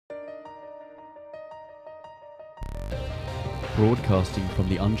Broadcasting from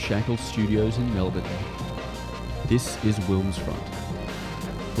the Unshackled studios in Melbourne. This is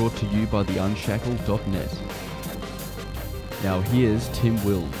WilmsFront, brought to you by the Unshackled.net. Now here's Tim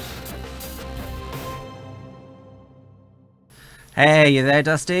Wilms. Hey, you there,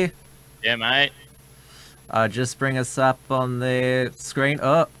 Dusty? Yeah, mate. Just bring us up on the screen.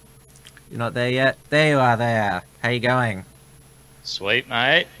 Oh, you're not there yet. There you are there. How you going? Sweet,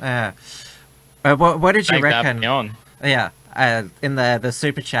 mate. What did you Thanks for having reckon? me on. Yeah, in the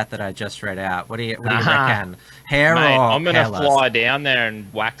super chat that I just read out. What do you reckon? Hair Mate, or I'm gonna hairless? fly down there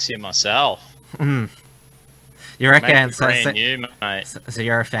and wax him myself. You reckon? Make it brand new, mate. So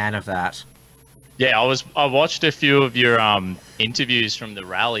you're a fan of that? Yeah, I watched a few of your interviews from the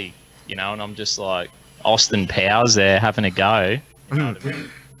rally, you know, and I'm just like Austin Powers there having a go. You know what I mean?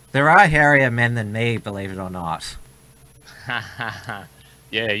 There are hairier men than me, believe it or not.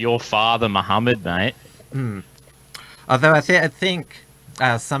 Yeah, your father, Muhammad, mate. Although I think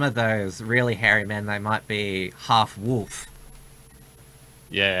some of those really hairy men, they might be half wolf.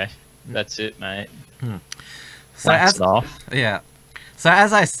 Yeah, that's it, mate. So Yeah. So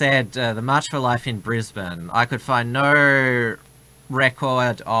as I said, the March for Life in Brisbane, I could find no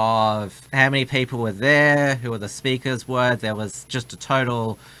record of how many people were there, who the speakers were. There was just a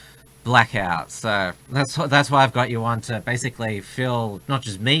total blackout. So that's why I've got you on, to basically fill not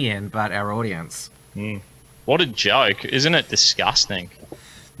just me in, but our audience. What a joke. Isn't it disgusting?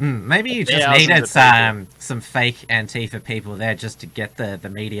 Maybe you just needed some fake Antifa people there just to get the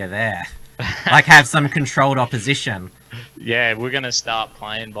media there. Like have some controlled opposition. Yeah, we're going to start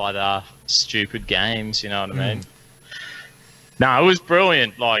playing by the stupid games, you know what I mean? No, it was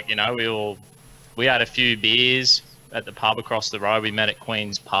brilliant. Like, you know, we had a few beers at the pub across the road. We met at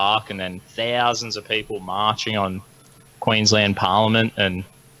Queen's Park, and then thousands of people marching on Queensland Parliament, and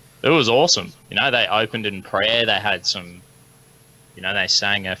it was awesome. You know, they opened in prayer. They had some, you know, they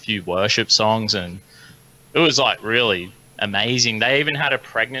sang a few worship songs, and it was like really amazing. They even had a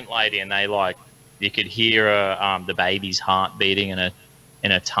pregnant lady, and they like, you could hear the baby's heart beating in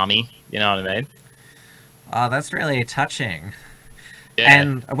a tummy. You know what I mean? Oh, that's really touching. Yeah.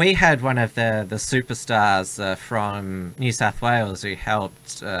 And we had one of the superstars from New South Wales who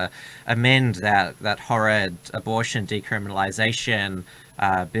helped amend that horrid abortion decriminalisation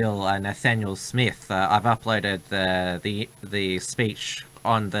bill, Nathaniel Smith. I've uploaded the speech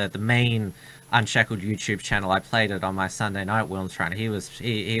on the main Unshackled YouTube channel. I played it on my Sunday night WilmsFront. He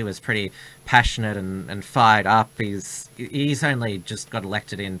was pretty passionate and fired up. He's only just got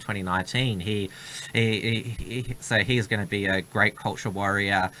elected in 2019. So he's going to be a great culture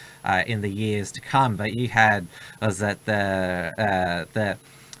warrior in the years to come. But you had, was that the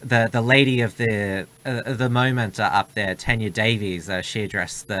lady of the moment up there, Tanya Davies? She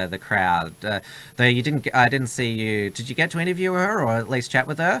addressed the crowd. Though I didn't see you. Did you get to interview her, or at least chat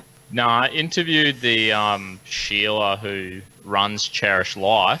with her? No, I interviewed the Sheila who runs Cherish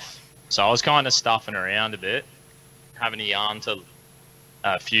Life. So I was kind of stuffing around a bit, having a yarn to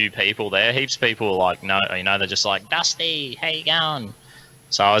a few people there. Heaps of people were like, no, you know, they're just like, Dusty, how you going?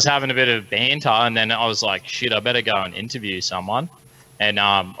 So I was having a bit of banter, and then I was like, shit, I better go and interview someone. And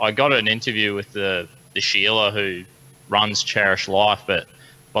I got an interview with the Sheila who runs Cherish Life, but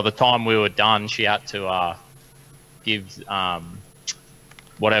by the time we were done, she had to give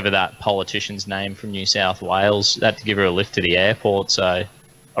whatever that politician's name from New South Wales, had to give her a lift to the airport, so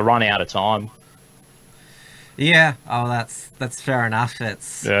I run out of time. Yeah, oh, that's fair enough.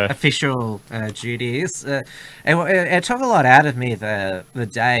 It's official duties. It took a lot out of me the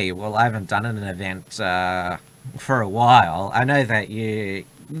day. Well, I haven't done an event for a while. I know that you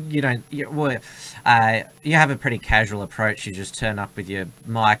have a pretty casual approach. You just turn up with your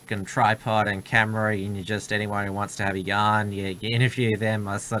mic and tripod and camera, and you just, anyone who wants to have a yarn, you interview them.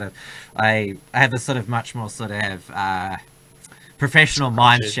 I have a sort of much more sort of professional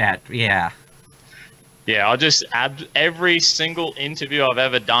mindset. Yeah. Yeah, every single interview I've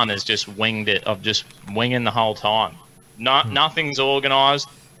ever done is just winged it. I'm just winging the whole time. Nothing's organised.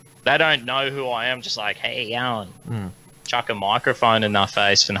 They don't know who I am. Just like, hey, Alan. Chuck a microphone in their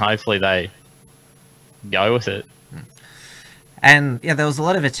face, and hopefully they go with it. And yeah, there was a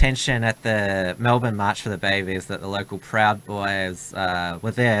lot of attention at the Melbourne March for the Babies that the local Proud Boys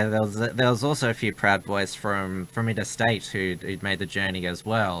were there. There was also a few Proud Boys from interstate who'd made the journey as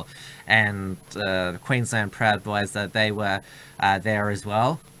well, and the Queensland Proud Boys, that they were there as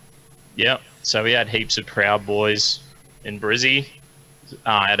well. Yeah, so we had heaps of Proud Boys in Brizzy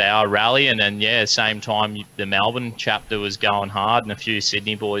at our rally, and then yeah, same time the Melbourne chapter was going hard, and a few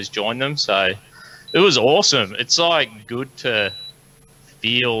Sydney boys joined them. So it was awesome. It's like good to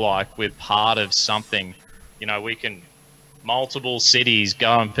feel like we're part of something. You know, we can multiple cities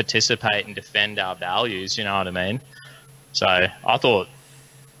go and participate and defend our values, you know what I mean? So I thought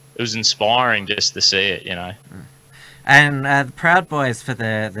it was inspiring just to see it, you know. And the Proud Boys for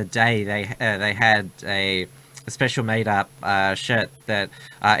the day, they had a special meetup shirt that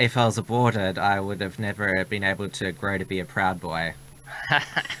if I was aborted, I would have never been able to grow to be a Proud Boy.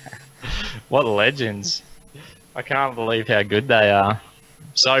 What legends. I can't believe how good they are.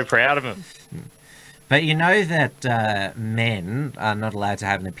 So proud of them. But you know that men are not allowed to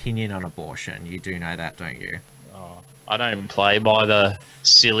have an opinion on abortion. You do know that, don't you? Oh, I don't play by the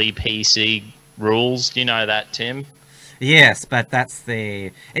silly PC rules. Do you know that, Tim? Yes, but that's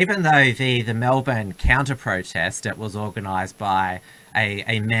even though the Melbourne counter-protest, it was organised by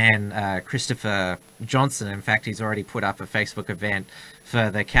a man, Christopher Johnson. In fact, he's already put up a Facebook event for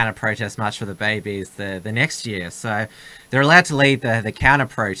the counter-protest March for the Babies the next year. So they're allowed to lead the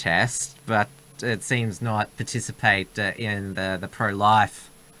counter-protest, but it seems not participate in the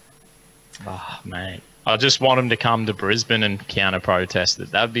pro-life. Oh, mate. I just want them to come to Brisbane and counter-protest it.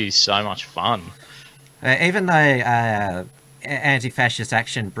 That'd be so much fun. Even though Anti-Fascist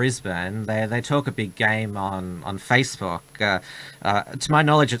Action Brisbane, they talk a big game on Facebook. To my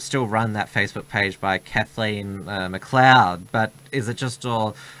knowledge, it's still run, that Facebook page, by Kathleen McLeod. But is it just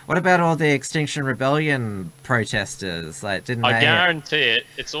all... What about all the Extinction Rebellion protesters? Like, didn't I guarantee it.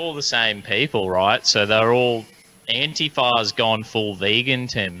 It's all the same people, right? So they're all... Antifa's gone full vegan,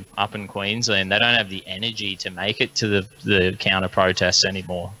 Tim, up in Queensland. They don't have the energy to make it to the counter-protests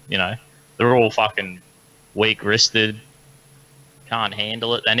anymore, you know? They're all fucking weak-wristed, can't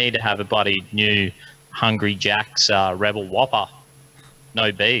handle it. They need to have a bloody new Hungry Jack's Rebel Whopper.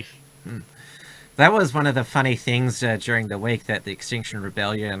 No beef. That was one of the funny things during the week, that the Extinction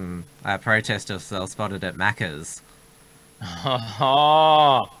Rebellion protesters were spotted at Macca's.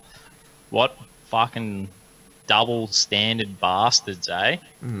 Oh, what fucking double standard bastards, eh?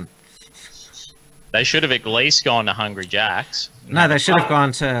 They should have at least gone to Hungry Jack's. No, they should have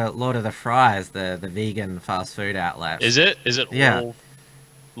gone to Lord of the Fries, the vegan fast food outlet. Is it? Is it Yeah. all...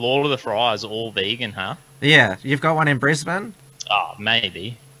 Lord of the Fries, all vegan, huh? Yeah, you've got one in Brisbane? Oh,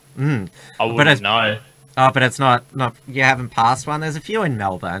 maybe. I wouldn't know. Oh, but it's not... You haven't passed one? There's a few in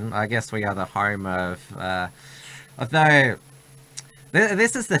Melbourne. I guess we are the home of... Although...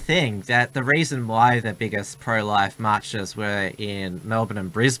 This is the thing, that the reason why the biggest pro-life marches were in Melbourne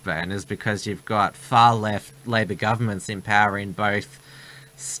and Brisbane is because you've got far-left Labor governments in power in both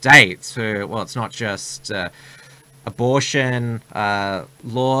states who, well, it's not just abortion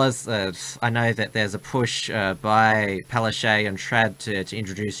laws. I know that there's a push by Palaszczuk and Trad to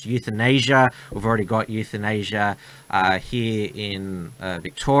introduce euthanasia. We've already got euthanasia here in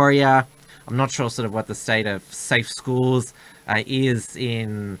Victoria. I'm not sure sort of what the state of safe schools is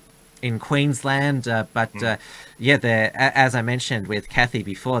in Queensland, but yeah, as I mentioned with Kathy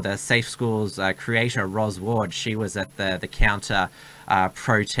before, the Safe Schools creator Ros Ward, she was at the counter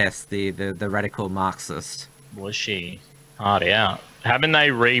protest, the radical Marxist. Was she? Hard out. Haven't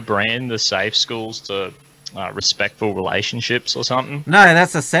they rebranded the Safe Schools to Respectful Relationships or something? No,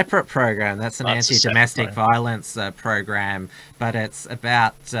 that's a separate program. That's an anti-domestic violence program, but it's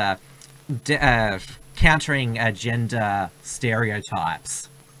about countering gender stereotypes.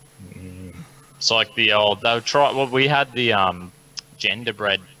 It's like the old... we had the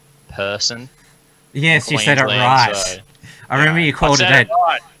genderbread person. Yes, you said it right. So, I remember you called it a...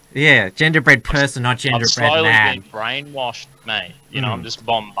 Right. Yeah, genderbread person, not genderbread man. I've slowly been brainwashed, mate. You know, I'm just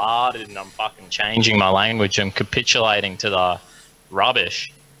bombarded and I'm fucking changing my language and capitulating to the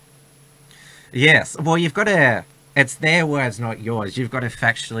rubbish. Yes, well, you've got to... It's their words, not yours. You've got to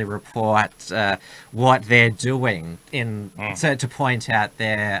factually report what they're doing to point out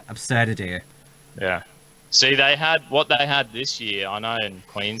their absurdity. Yeah. See, what they had this year, I know in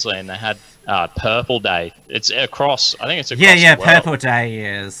Queensland, they had Purple Day. It's across, I think it's across the world. Purple Day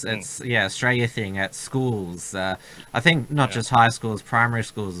is, it's, Australia thing at schools. I think not just high schools, primary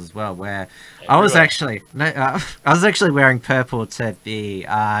schools as well, where everywhere. I was actually wearing purple to the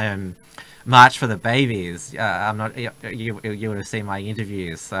March for the Babies. I'm not. You would have seen my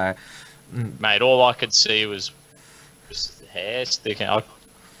interviews. So, mate, all I could see was just hair sticking. I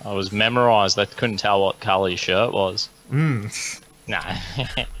was memorised. I couldn't tell what colour your shirt was. Nah,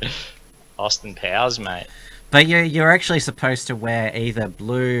 Austin Powers, mate. But you're actually supposed to wear either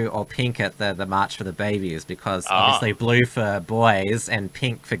blue or pink at the March for the Babies, because obviously blue for boys and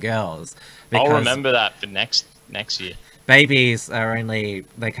pink for girls. I'll remember that for next year. Babies are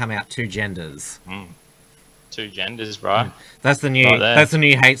they come out two genders. Two genders, bro. That's the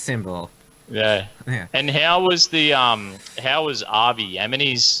new hate symbol. Yeah. And how was Avi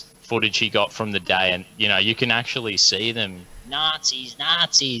Emine's footage he got from the day, and you know, you can actually see them, Nazis,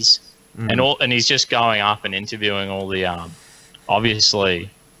 and he's just going up and interviewing all the obviously,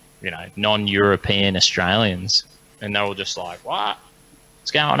 you know, non-European Australians, and they're all just like,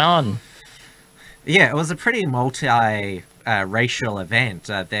 what's going on? Yeah, it was a pretty racial event.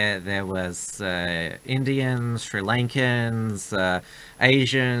 There was Indians, Sri Lankans,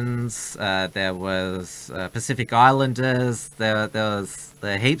 Asians. There was Pacific Islanders. There was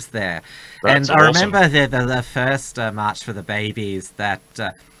heaps there. That's and I awesome. remember the first March for the Babies that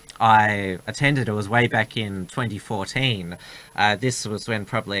I attended. It was way back in 2014. This was when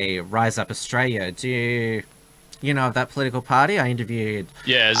probably Rise Up Australia. Do you know of that political party? I interviewed.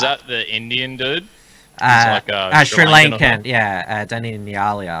 Yeah, is that the Indian dude? Like Sri Lankan, Danny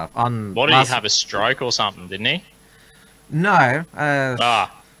Nyalia. What did he have, a stroke or something, didn't he? No. I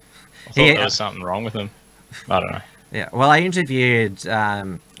thought there was something wrong with him. I don't know. Yeah, well, I interviewed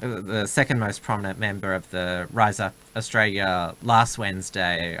the second most prominent member of the Rise Up Australia last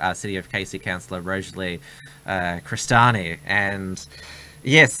Wednesday, City of Casey Councillor Rosalie Cristani, and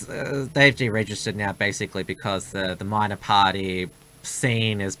yes, they've deregistered now basically because the minor party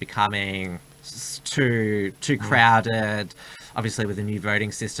scene is becoming too crowded. Obviously, with the new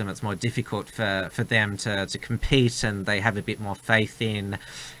voting system, it's more difficult for them to compete, and they have a bit more faith in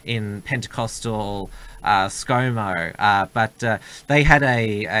Pentecostal ScoMo. But they had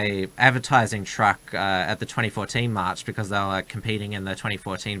a advertising truck at the 2014 March because they were competing in the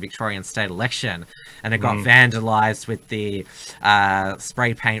 2014 Victorian state election, and it got vandalised with the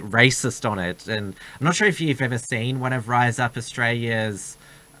spray paint racist on it. And I'm not sure if you've ever seen one of Rise Up Australia's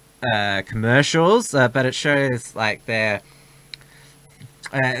commercials, but it shows like they're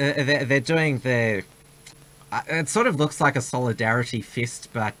doing the it sort of looks like a solidarity fist,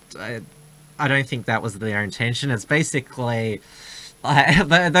 but I don't think that was their intention. It's basically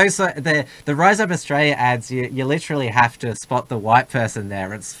the Rise Up Australia ads. You literally have to spot the white person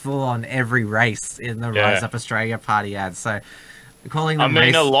there. It's full on every race in the Rise Up Australia party ads. So calling them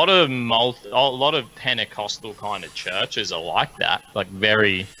a lot of Pentecostal kind of churches are like that, like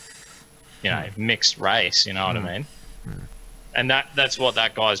very, you know, mixed race, you know what I mean? And that's what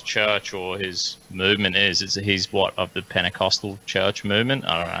that guy's church or his movement is he's what, of the Pentecostal church movement?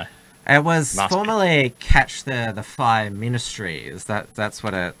 I don't know. It was formerly Catch the Fire Ministries. That's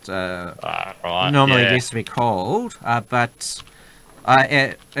what it normally used to be called. But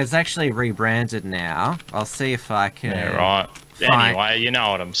it's actually rebranded now. I'll see if I can... Yeah, right. Anyway, you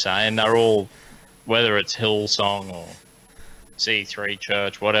know what I'm saying. They're all, whether it's Hillsong or C3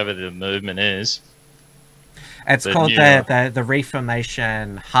 Church, whatever the movement is. It's called the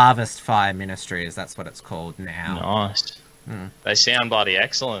Reformation Harvest Fire Ministries. That's what it's called now. Nice. They sound bloody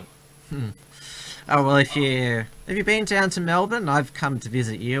excellent. Oh well, have you been down to Melbourne? I've come to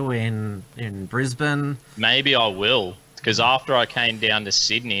visit you in Brisbane. Maybe I will, because after I came down to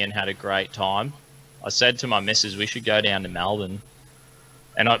Sydney and had a great time, I said to my missus we should go down to Melbourne.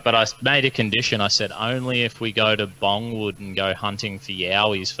 But I made a condition. I said only if we go to Bongwood and go hunting for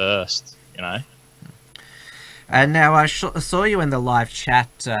yowies first, you know. And now I saw you in the live chat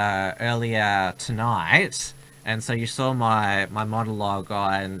earlier tonight, and so you saw my monologue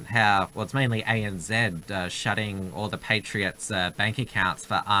on how, well, it's mainly ANZ shutting all the Patriots' bank accounts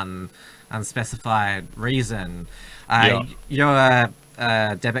for unspecified reason. Your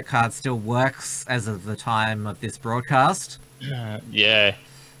debit card still works as of the time of this broadcast? Yeah,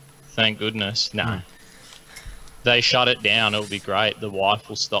 thank goodness. No. They shut it down, it'll be great. The wife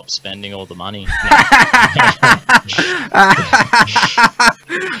will stop spending all the money.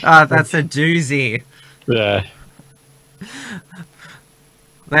 Oh, that's a doozy. Yeah.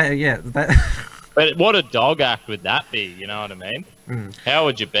 But what a dog act would that be, you know what I mean? How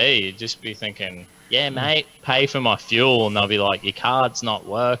would you be? You'd just be thinking, yeah, mate, pay for my fuel. And they'll be like, your card's not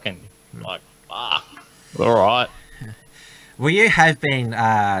working. Like, fuck. All right. Well, you have been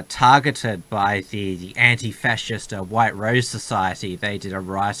targeted by the anti-fascist White Rose Society. They did a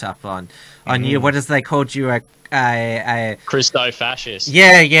write-up on you. What is they called you? A Christo-fascist.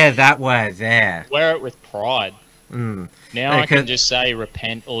 Yeah, that word there. Wear it with pride. Now I can just say,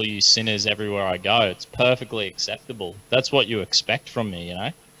 repent all you sinners everywhere I go. It's perfectly acceptable. That's what you expect from me, you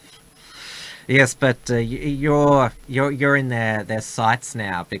know? Yes, but you're in their sights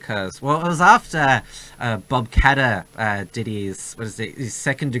now because, well, it was after Bob Catter did his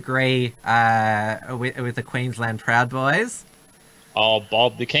second degree with the Queensland Proud Boys. Oh,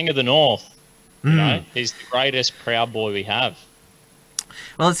 Bob, the King of the North. You know, he's the greatest Proud Boy we have.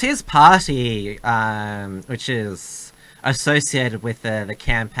 Well, it's his party, which is associated with the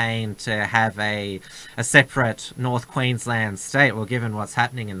campaign to have a separate North Queensland state. Well, given what's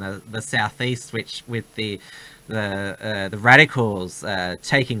happening in the southeast, which with the radicals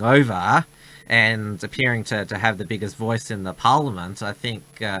taking over and appearing to have the biggest voice in the parliament, I think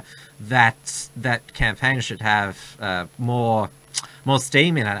that campaign should have more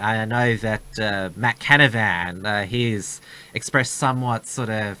steam in it. I know that Matt Canavan, he's expressed somewhat sort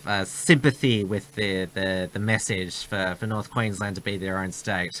of sympathy with the message for North Queensland to be their own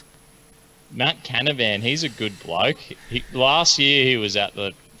state. Matt Canavan, he's a good bloke. Last year he was at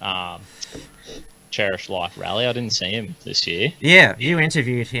the Cherish Life rally. I didn't see him this year. Yeah, you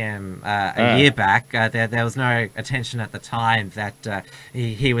interviewed him a year back. There was no attention at the time that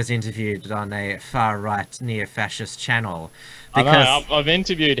he was interviewed on a far-right neo-fascist channel. Because... I know, I've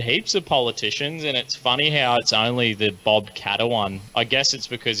interviewed heaps of politicians, and it's funny how it's only the Bob Katter one. I guess it's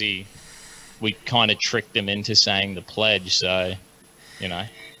because we kind of tricked him into saying the pledge, so, you know.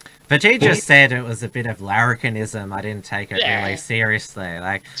 But he just said it was a bit of larrikinism. I didn't take it really seriously.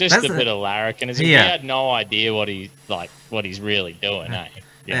 Like, just a bit of larrikinism. Yeah. He had no idea what he's really doing, eh?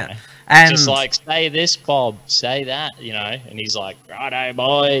 You know? And just like, say this, Bob, say that, you know. And he's like, righto,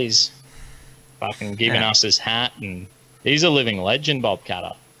 boys. Fucking giving us his hat, and he's a living legend, Bob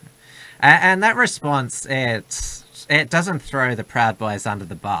Katter. And that response, it doesn't throw the Proud Boys under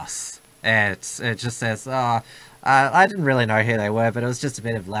the bus. It just says, oh, I didn't really know who they were, but it was just a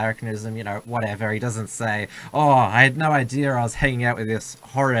bit of larrikinism, you know, whatever. He doesn't say, oh, I had no idea I was hanging out with this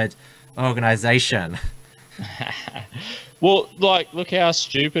horrid organisation. Well, like, look how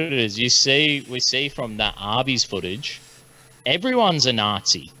stupid it is. We see from that Arby's footage, everyone's a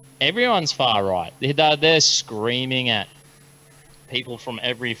Nazi. Everyone's far right. They're screaming at people from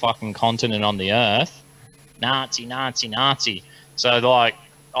every fucking continent on the earth. Nazi, Nazi, Nazi. So, like,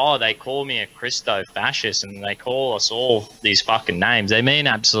 oh, they call me a Christo-fascist, and they call us all these fucking names. They mean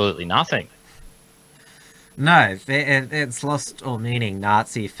absolutely nothing. No, it's lost all meaning.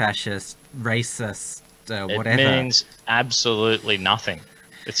 Nazi, fascist, racist, whatever. It means absolutely nothing.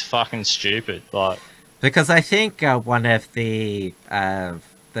 It's fucking stupid. Like, because I think one of the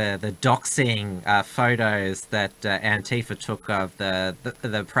doxing photos that Antifa took of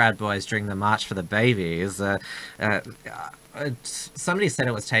the Proud Boys during the March for the Babies, somebody said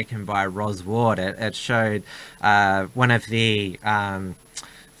it was taken by Ros Ward. It showed one of the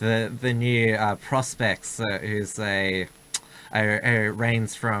new prospects who's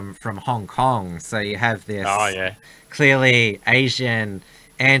reigns from Hong Kong. So you have this clearly Asian,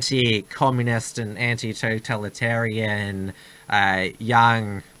 anti-communist and anti-totalitarian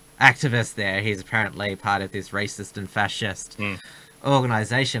young activist there. He's apparently part of this racist and fascist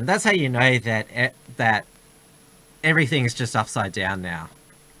organization. That's how you know that everything's just upside down now.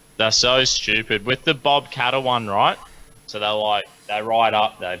 They're so stupid. With the Bob Katter one, right? So they write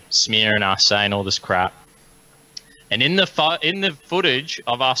up, they're smearing us, saying all this crap. And in the footage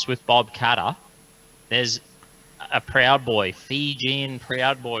of us with Bob Katter, there's a Proud Boy, Fijian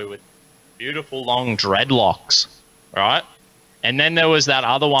Proud Boy with beautiful long dreadlocks, right? And then there was that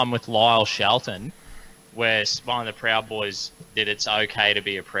other one with Lyle Shelton, where one of the Proud Boys did "It's okay to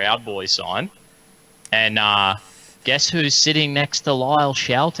be a Proud Boy" sign. And guess who's sitting next to Lyle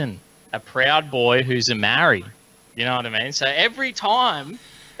Shelton? A Proud Boy who's a Maori. You know what I mean? So every time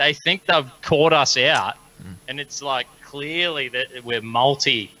they think they've caught us out, and it's like clearly that we're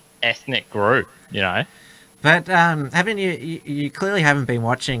multi-ethnic group, you know? But haven't you clearly haven't been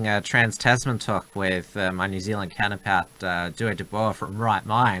watching Trans Tasman Talk with my New Zealand counterpart, Dua Dubois from Right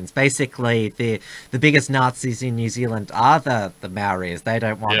Minds. Basically, the biggest Nazis in New Zealand are the Maoris. They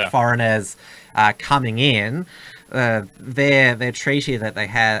don't want foreigners coming in. Their treaty that they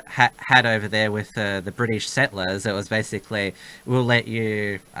had over there with the British settlers, it was basically, we'll let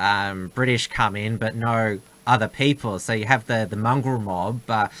you British come in, but no other people. So you have the mongrel mob.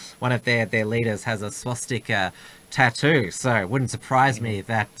 One of their leaders has a swastika tattoo. So it wouldn't surprise me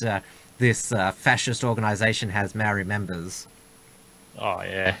that this fascist organization has Maori members. Oh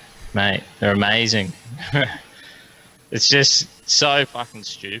yeah, mate, they're amazing. It's just so fucking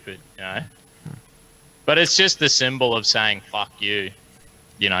stupid, you know. But it's just the symbol of saying "fuck you,"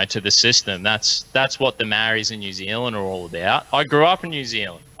 you know, to the system. That's what the Maoris in New Zealand are all about. I grew up in New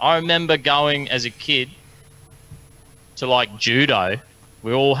Zealand. I remember going as a kid to like judo.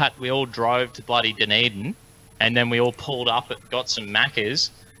 We all drove to bloody Dunedin, and then we all pulled up, got some Maccas,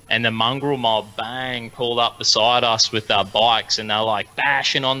 and the mongrel mob pulled up beside us with our bikes, and they're like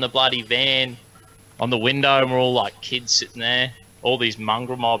bashing on the bloody van, on the window, and we're all like kids sitting there. All these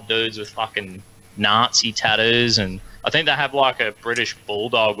mongrel mob dudes with fucking Nazi tattoos, and I think they have like a British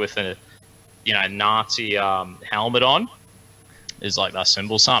bulldog with a you know, Nazi helmet on. Is like that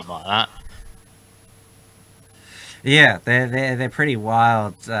symbol, something like that. Yeah, they're pretty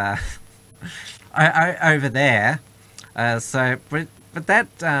wild over there. But that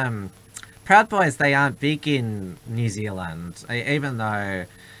Proud Boys, they aren't big in New Zealand, even though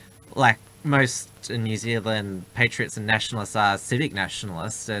like most New Zealand patriots and nationalists are civic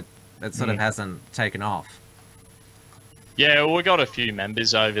nationalists. It sort of hasn't taken off. Yeah, well, we got a few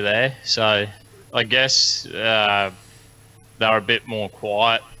members over there, so I guess they're a bit more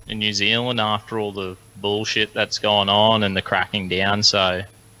quiet in New Zealand after all the bullshit that's gone on and the cracking down. So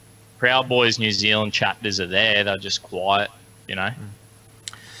Proud Boys New Zealand chapters are there, they're just quiet, you know.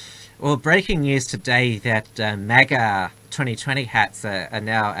 Well, breaking news today that MAGA 2020 hats are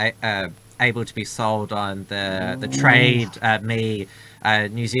now able to be sold on the Trade Me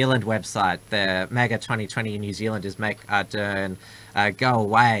New Zealand website. The MAGA 2020 in New Zealand is Make Ardern Go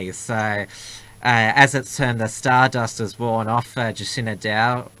Away. So as it's turned, the Stardust has worn off Jacinda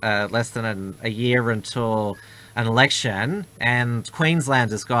Dow, less than a year until an election, and Queensland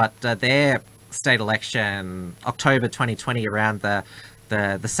has got their state election October 2020 around the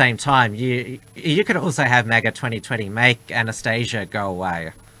same time. You could also have MAGA 2020 Make Anastasia Go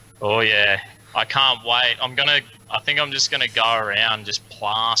Away. Oh yeah, I can't wait. I think I'm just gonna go around just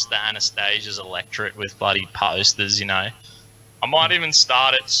plaster Anastasia's electorate with bloody posters, you know. I might even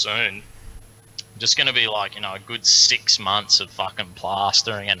start it soon. Just going to be like, you know, a good 6 months of fucking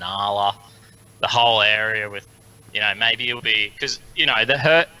plastering Anala, the whole area with, you know, maybe it'll be, because, you know,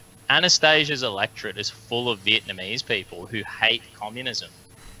 Anastasia's electorate is full of Vietnamese people who hate communism.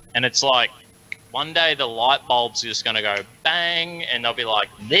 And it's like, one day the light bulb's just going to go bang, and they'll be like,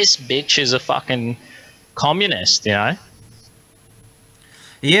 this bitch is a fucking communist, you know?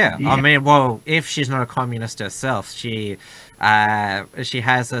 Yeah, I mean, well, if she's not a communist herself, she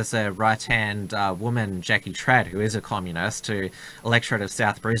has as a right-hand woman, Jackie Trad, who is a communist, who electorate of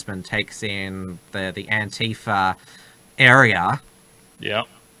South Brisbane takes in the Antifa area. Yeah.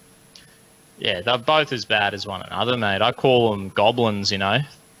 Yeah, they're both as bad as one another, mate. I call them goblins, you know.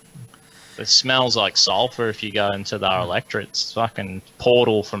 It smells like sulphur if you go into their electorates. It's fucking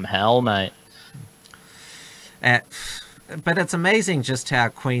portal from hell, mate. But it's amazing just how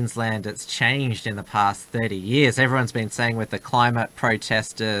Queensland it's changed in the past 30 years. Everyone's been saying with the climate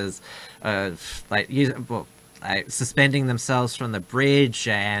protesters, suspending themselves from the bridge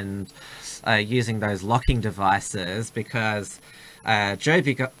and using those locking devices because Joe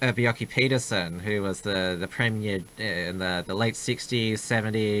Bjelke-Petersen, who was the premier in the late 60s,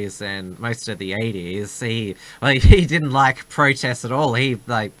 70s, and most of the 80s, he didn't like protests at all. He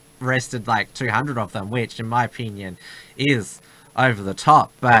arrested 200 of them, which in my opinion is over the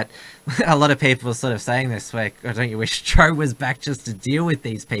top. But a lot of people are sort of saying this week, oh, don't you wish Joe was back just to deal with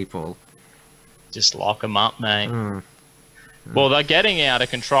these people? Just lock them up, mate. Well, they're getting out of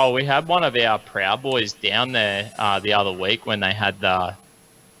control. We had one of our Proud Boys down there the other week when they had the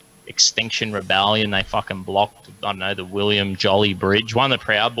Extinction Rebellion. They fucking blocked, I don't know, the William Jolly Bridge. One of the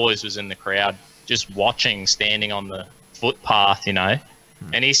Proud Boys was in the crowd just watching, standing on the footpath, you know.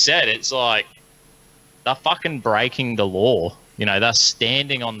 And he said it's like they're fucking breaking the law. You know, they're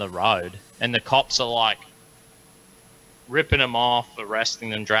standing on the road and the cops are like ripping them off, arresting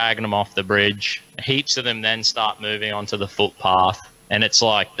them, dragging them off the bridge. Heaps of them then start moving onto the footpath. And it's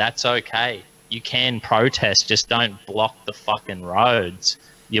like, that's okay. You can protest, just don't block the fucking roads,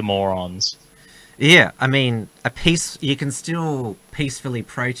 you morons. Yeah, I mean, you can still peacefully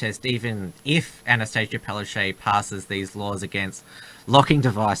protest even if Anastasia Palaszczuk passes these laws against locking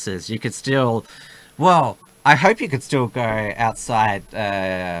devices. You could still, well, I hope you could still go outside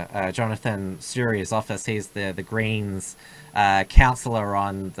Jonathan Suria's office. He's the Greens councillor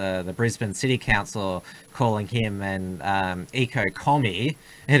on the Brisbane City Council, calling him an eco-commie.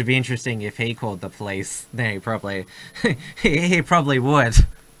 It'd be interesting if he called the police. Then he probably would.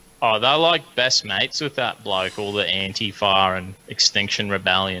 Oh, they're like best mates with that bloke, all the Antifa and Extinction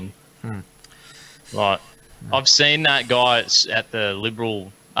Rebellion. Like, I've seen that guy at the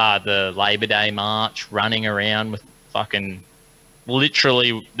the Labor Day march running around with fucking,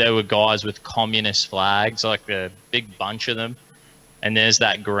 literally there were guys with communist flags, like a big bunch of them. And there's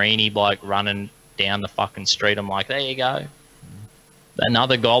that greenie bloke running down the fucking street. I'm like, there you go.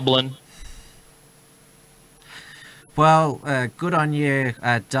 Another goblin. Well, good on you,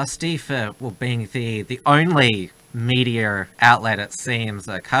 Dusty, for being the only media outlet, it seems,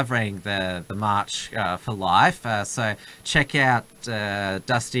 covering the March for Life. So check out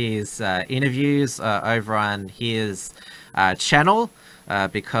Dusty's interviews over on his channel.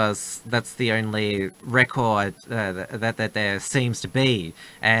 because that's the only record that there seems to be.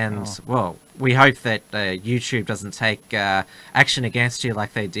 And, well, we hope that YouTube doesn't take action against you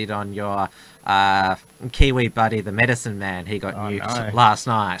like they did on your Kiwi buddy, the Medicine Man. He got nuked last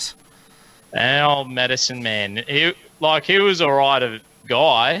night. Our Medicine Man, he was alright a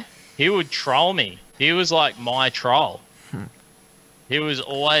guy. He would troll me. He was like my troll. He was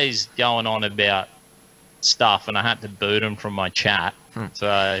always going on about stuff, and I had to boot him from my chat.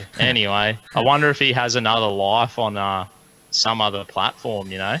 So anyway, I wonder if he has another life on some other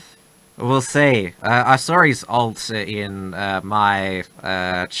platform, you know? We'll see. I saw his alt in my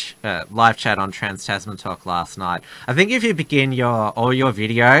live chat on Trans-Tasman Talk last night. I think if you begin all your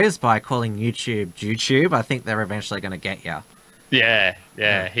videos by calling YouTube, I think they're eventually going to get you. Yeah.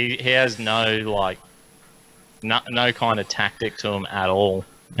 He has no no kind of tactic to him at all,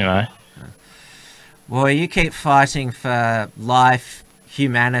 you know. Well, you keep fighting for life,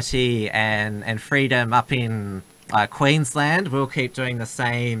 humanity, and freedom up in Queensland. We'll keep doing the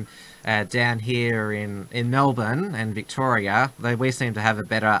same down here in Melbourne and Victoria, though we seem to have a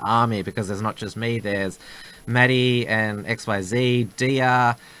better army because there's not just me, there's Maddie and XYZ,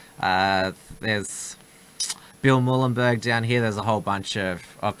 Dia, there's Bill Muhlenberg down here, there's a whole bunch of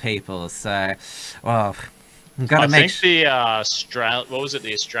people, so, well, I'm gonna I think the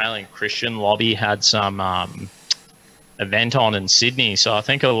the Australian Christian Lobby had some event on in Sydney, so I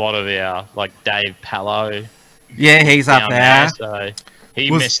think a lot of our, like Dave Pallow, he's up there. So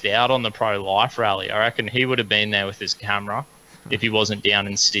he missed out on the pro-life rally. I reckon he would have been there with his camera if he wasn't down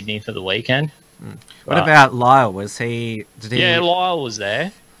in Sydney for the weekend. What about Lyle? Yeah, Lyle was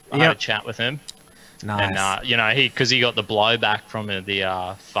there. I had a chat with him. Nice. And, you know, because he got the blowback from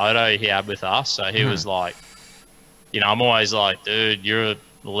the photo he had with us, so he was like, you know, I'm always like, dude, you're a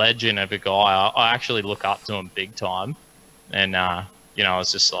legend of a guy. I actually look up to him big time. And, you know, I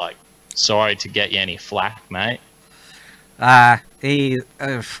was just like, sorry to get you any flack, mate. He's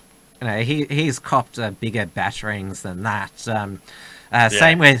copped bigger batterings than that.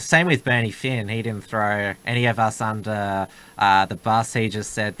 Same with Bernie Finn. He didn't throw any of us under the bus. He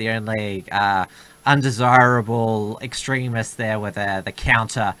just said the only undesirable extremists there were the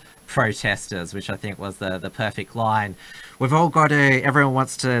counter protesters, which I think was the perfect line. We've all got to, everyone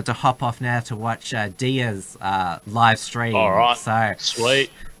wants to hop off now to watch Dia's live stream. All right, so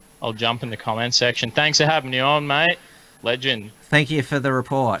sweet. I'll jump in the comment section. Thanks for having me on, mate. Legend. Thank you for the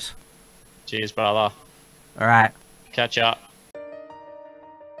report. Cheers, brother. All right. Catch up.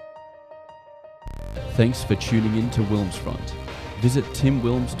 Thanks for tuning in to WilmsFront. Visit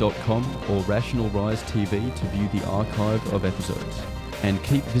timwilms.com or Rational Rise TV to view the archive of episodes. And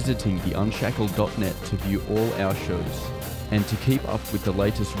keep visiting the Unshackled.net to view all our shows, and to keep up with the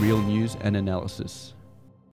latest real news and analysis.